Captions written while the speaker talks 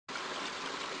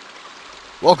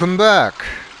Welcome back.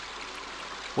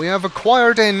 We have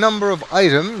acquired a number of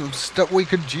items that we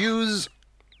could use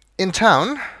in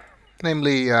town,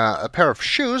 namely a pair of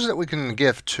shoes that we can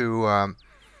give to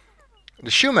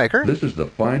the shoemaker. This is the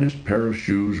finest pair of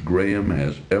shoes Graham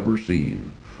has ever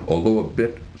seen, although a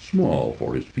bit small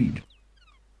for his feet.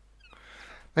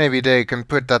 Maybe they can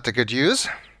put that to good use.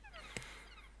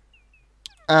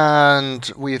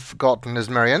 And we've gotten his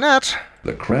marionette.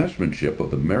 The craftsmanship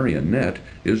of the marionette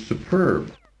is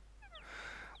superb.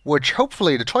 Which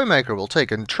hopefully the toy maker will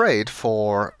take in trade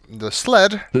for the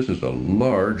sled. This is a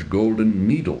large golden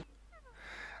needle.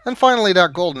 And finally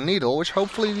that golden needle, which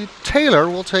hopefully the tailor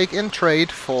will take in trade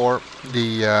for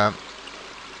the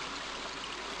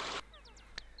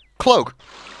cloak.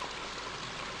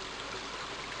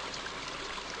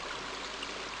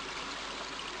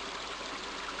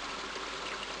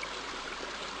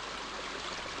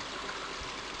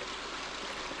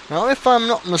 Now, if I'm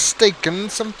not mistaken,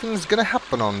 something's gonna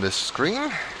happen on this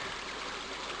screen.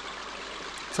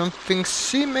 Something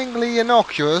seemingly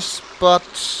innocuous, but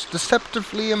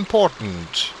deceptively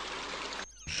important.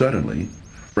 Suddenly,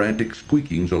 frantic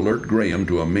squeakings alert Graham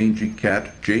to a mangy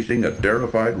cat chasing a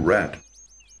terrified rat.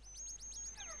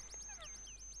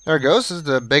 There it goes, this is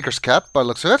the baker's cat by the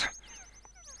looks of it.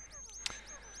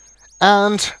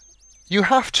 And you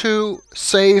have to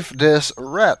save this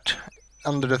rat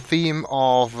under the theme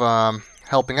of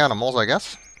helping animals, I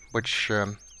guess, which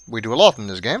we do a lot in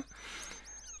this game,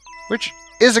 which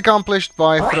is accomplished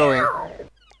by throwing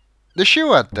the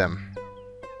shoe at them.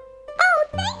 Oh,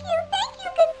 thank you,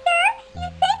 good sir. You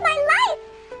saved my life.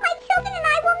 My children and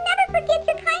I will never forget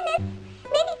your kindness.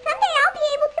 Maybe someday I'll be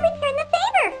able to return the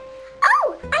favor. Oh,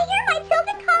 I hear my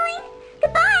children calling.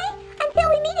 Goodbye, until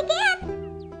we meet again.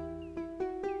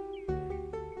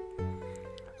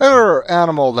 Another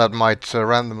animal that might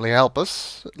randomly help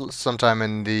us sometime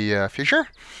in the future.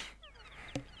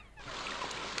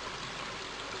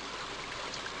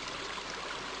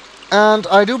 And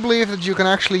I do believe that you can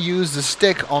actually use the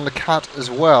stick on the cat as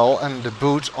well, and the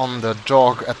boot on the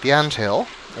dog at the anthill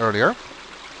earlier.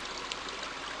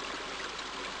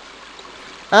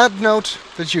 And note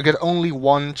that you get only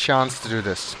one chance to do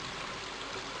this.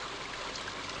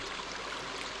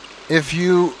 If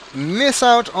you miss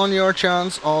out on your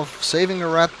chance of saving a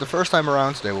rat the first time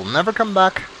around, they will never come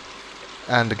back,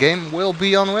 and the game will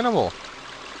be unwinnable.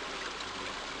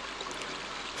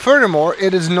 Furthermore,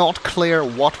 it is not clear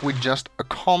what we just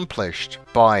accomplished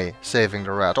by saving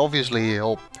the rat. Obviously,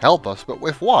 he'll help us, but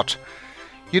with what?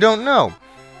 You don't know.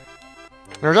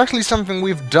 There's actually something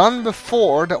we've done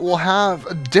before that will have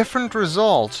a different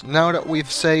result now that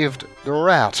we've saved the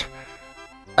rat.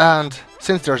 And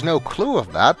since there's no clue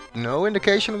of that, no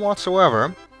indication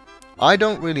whatsoever, I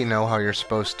don't really know how you're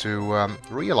supposed to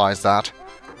realize that,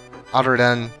 other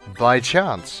than by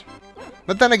chance.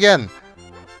 But then again,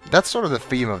 that's sort of the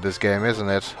theme of this game, isn't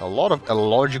it? A lot of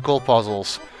illogical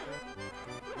puzzles.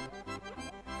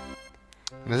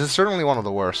 This is certainly one of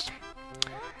the worst.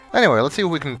 Anyway, let's see if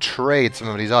we can trade some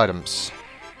of these items.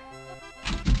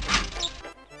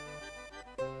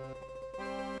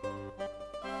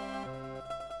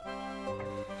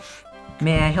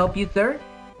 May I help you, sir?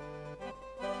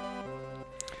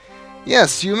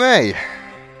 Yes, you may.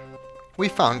 We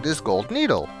found this gold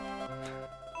needle.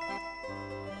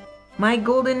 My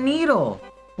golden needle!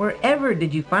 Wherever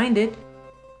did you find it?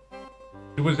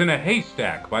 It was in a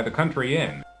haystack by the country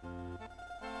inn.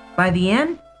 By the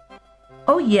inn?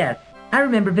 Oh yes, I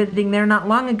remember visiting there not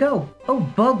long ago. Oh,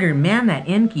 vulgar man, that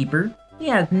innkeeper. He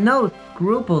has no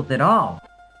scruples at all.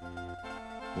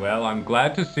 Well, I'm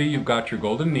glad to see you've got your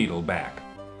golden needle back.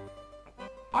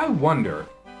 I wonder,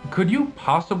 could you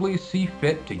possibly see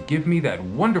fit to give me that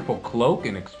wonderful cloak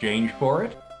in exchange for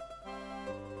it?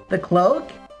 The cloak?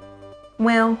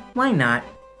 Well, why not?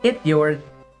 It's yours,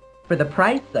 for the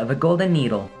price of a golden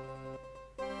needle.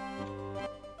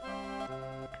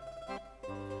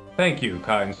 Thank you,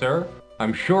 kind sir.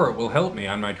 I'm sure it will help me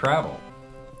on my travel.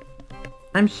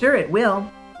 I'm sure it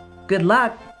will. Good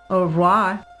luck. Au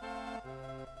revoir.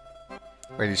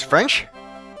 Wait, he's French?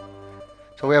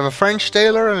 So we have a French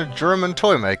tailor and a German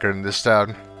toy maker in this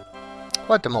town.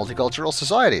 Quite the multicultural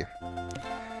society.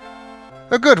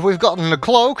 Oh good, we've gotten the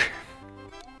cloak,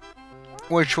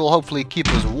 which will hopefully keep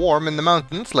us warm in the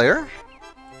mountains later.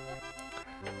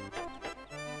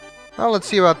 Now let's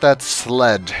see about that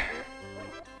sled.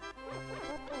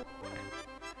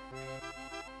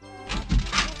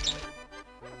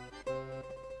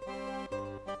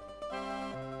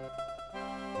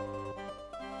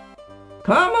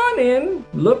 Come on in,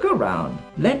 look around.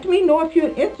 Let me know if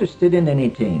you're interested in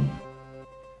anything.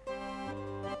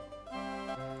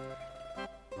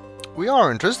 we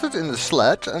are interested in the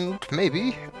sled, and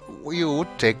maybe you would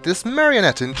take this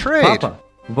marionette in trade. Papa,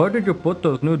 where did you put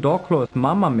those new door clothes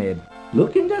Mama made?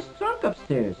 Look in the trunk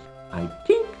upstairs. I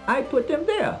think I put them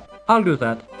there. I'll do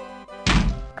that.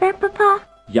 Grandpapa,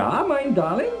 Yeah, mein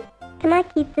darling? can I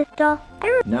keep this doll?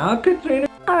 Now, Katrina.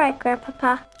 Alright,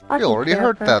 Grandpapa. I'll You take already care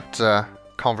heard of her. that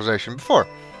conversation before.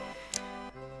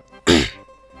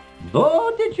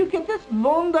 Wo did you get this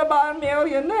wunderbar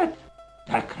marionette?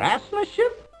 The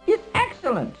craftsmanship is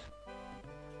excellent.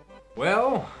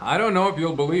 Well, I don't know if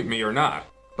you'll believe me or not,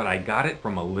 but I got it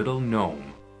from a little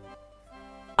gnome.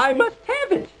 I must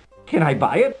have it. Can I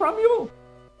buy it from you?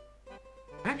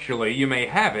 Actually, you may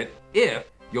have it if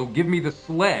you'll give me the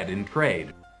sled in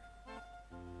trade.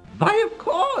 Why, of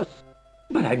course.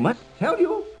 But I must tell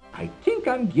you, I think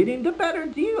I'm getting the better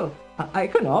deal. I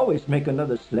can always make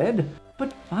another sled,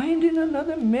 but finding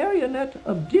another marionette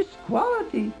of this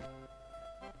quality.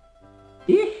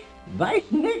 Ich weiß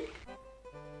nicht.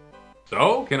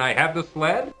 So, can I have the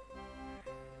sled?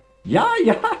 Yeah,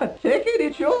 take it,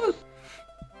 it's yours.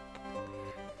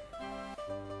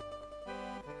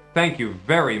 Thank you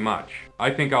very much.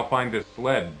 I think I'll find this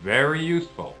sled very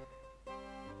useful.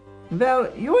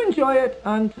 Well, you enjoy it,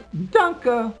 and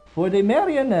danke for the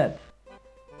marionette.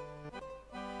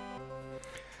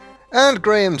 And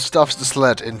Graham stuffs the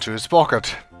sled into his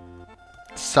pocket.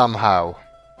 Somehow.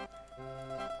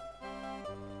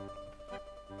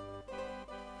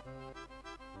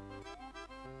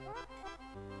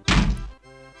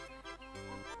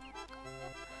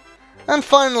 And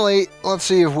finally, let's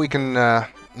see if we can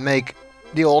make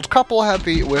the old couple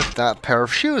happy with that pair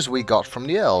of shoes we got from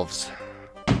the elves.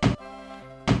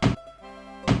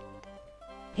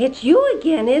 It's you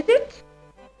again, is it?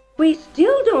 We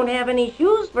still don't have any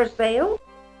shoes for sale.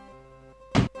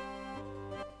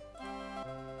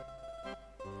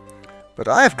 But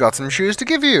I've got some shoes to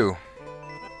give you.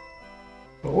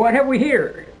 What have we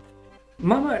here?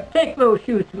 Mama, take those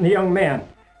shoes from the young man.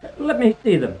 Let me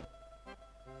see them.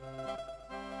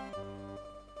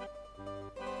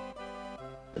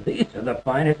 These are the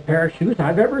finest pair of shoes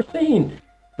I've ever seen.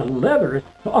 The leather is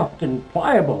soft and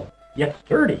pliable, yet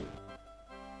sturdy.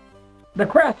 The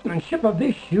craftsmanship of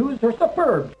these shoes are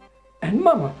superb. And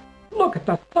Mama, look at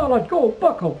the solid gold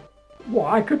buckle.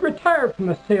 Why, I could retire from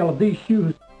the sale of these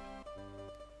shoes.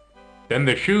 Then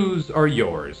the shoes are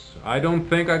yours. I don't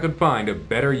think I could find a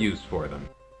better use for them.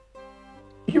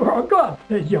 You are a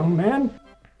godsend, young man.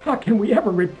 How can we ever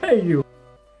repay you?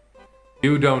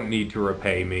 You don't need to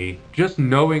repay me. Just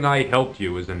knowing I helped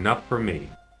you is enough for me.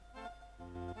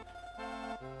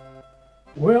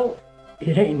 Well,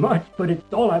 it ain't much, but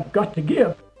it's all I've got to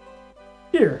give.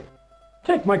 Here,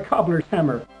 take my cobbler's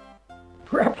hammer.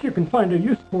 Perhaps you can find a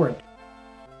use for it.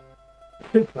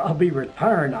 Since I'll be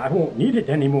retiring, I won't need it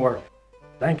anymore.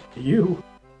 Thanks to you.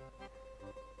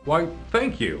 Why,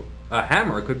 thank you. A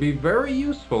hammer could be very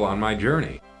useful on my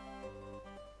journey.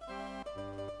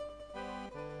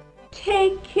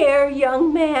 Take care,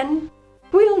 young man.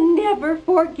 We'll never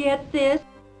forget this.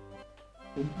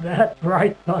 That's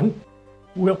right, son.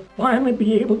 We'll finally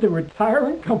be able to retire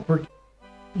in comfort.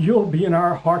 You'll be in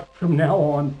our hearts from now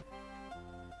on.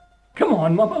 Come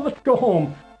on, Mama, let's go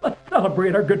home. Let's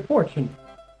celebrate our good fortune.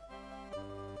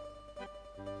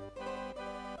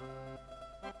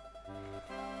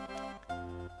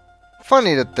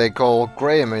 Funny that they call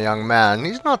Graham a young man.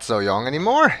 He's not so young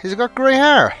anymore. He's got grey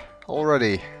hair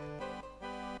already.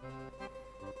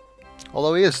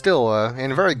 Although he is still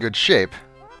in very good shape,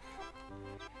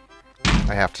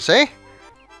 I have to say.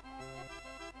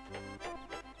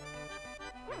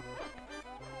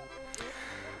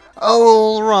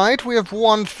 Alright, we have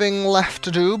one thing left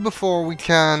to do before we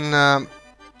can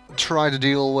try to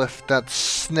deal with that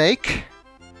snake.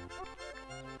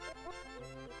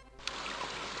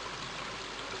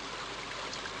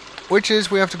 Which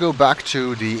is we have to go back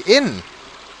to the inn.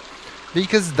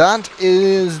 Because that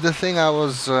is the thing I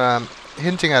was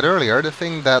hinting at earlier, the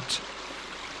thing that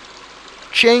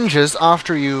changes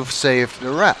after you've saved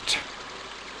the rat.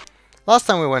 Last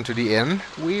time we went to the inn,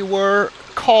 we were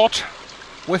caught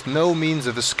with no means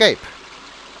of escape.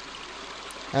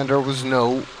 And there was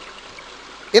no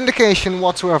indication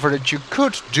whatsoever that you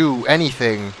could do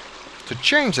anything to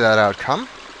change that outcome.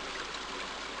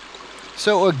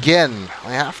 So again,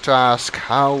 I have to ask,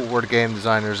 how were the game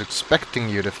designers expecting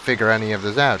you to figure any of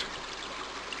this out?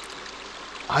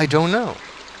 I don't know.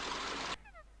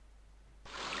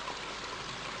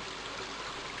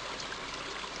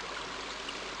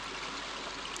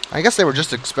 I guess they were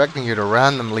just expecting you to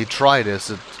randomly try this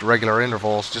at regular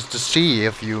intervals just to see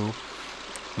if you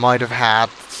might have had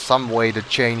some way to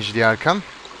change the outcome.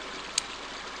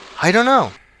 I don't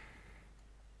know.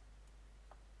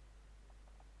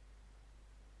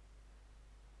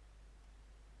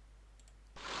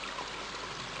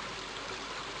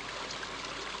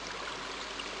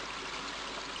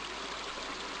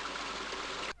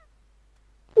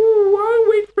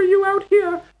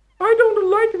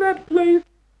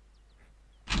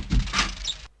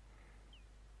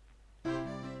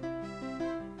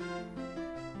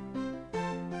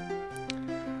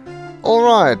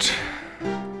 Alright.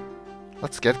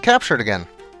 Let's get captured again.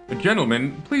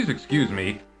 Gentlemen, please excuse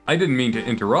me. I didn't mean to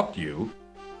interrupt you.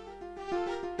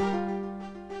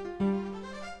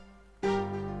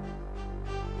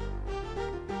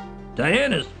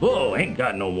 Diana's full, ain't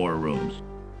got no more rooms.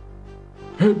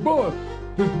 Hey boss,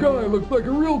 this guy looks like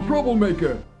a real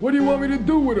troublemaker. What do you want me to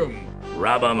do with him?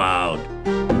 Rob 'em out.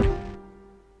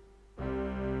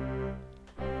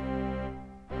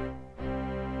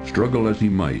 Struggle as he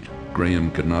might,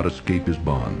 Graham could not escape his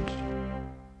bonds.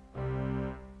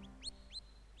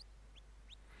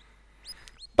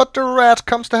 But the rat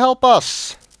comes to help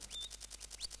us.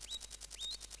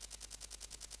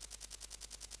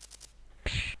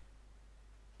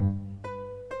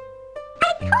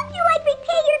 I told you I'd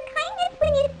repay your kindness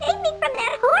when you saved me from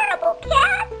that horrible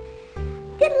cat.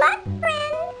 Good luck,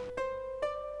 friend.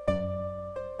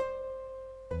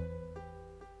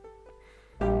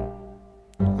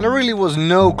 There really was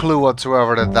no clue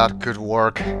whatsoever that that could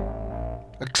work.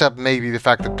 Except maybe the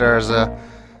fact that there's a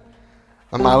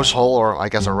mouse hole, or I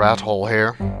guess a rat hole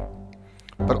here.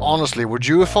 But honestly, would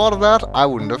you have thought of that? I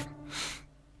wouldn't have.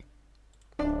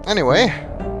 Anyway,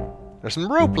 there's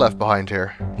some rope left behind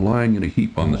here. Lying in a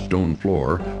heap on the stone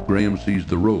floor, Graham sees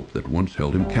the rope that once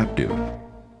held him captive.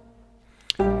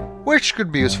 Which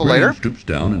could be useful Graham later. stoops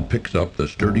down and picks up the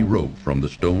sturdy rope from the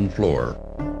stone floor.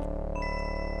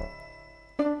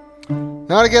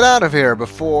 Now to get out of here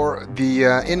before the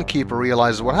innkeeper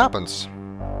realizes what happens.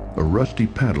 A rusty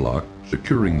padlock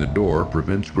securing the door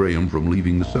prevents Graham from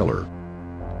leaving the cellar.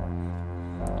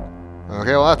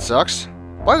 Okay, well that sucks.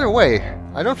 By the way,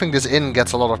 I don't think this inn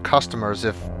gets a lot of customers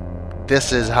if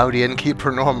this is how the innkeeper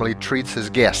normally treats his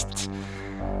guests.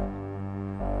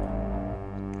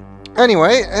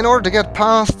 Anyway, in order to get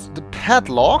past the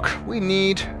padlock, we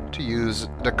need to use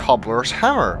the cobbler's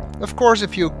hammer. Of course,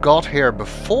 if you got here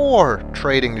before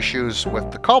trading the shoes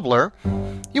with the cobbler,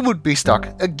 you would be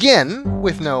stuck again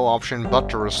with no option but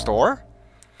to restore,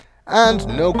 and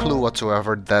no clue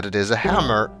whatsoever that it is a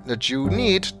hammer that you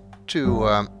need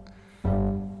to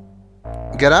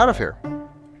get out of here.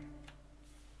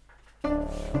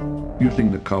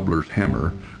 Using the cobbler's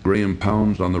hammer, Graham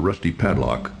pounds on the rusty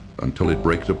padlock until it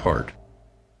breaks apart.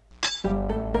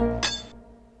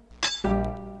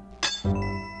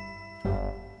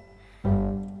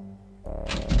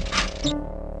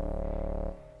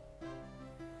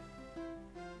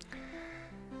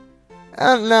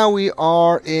 And now we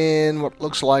are in what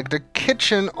looks like the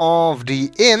kitchen of the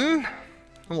inn.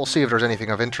 And we'll see if there's anything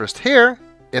of interest here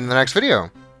in the next video.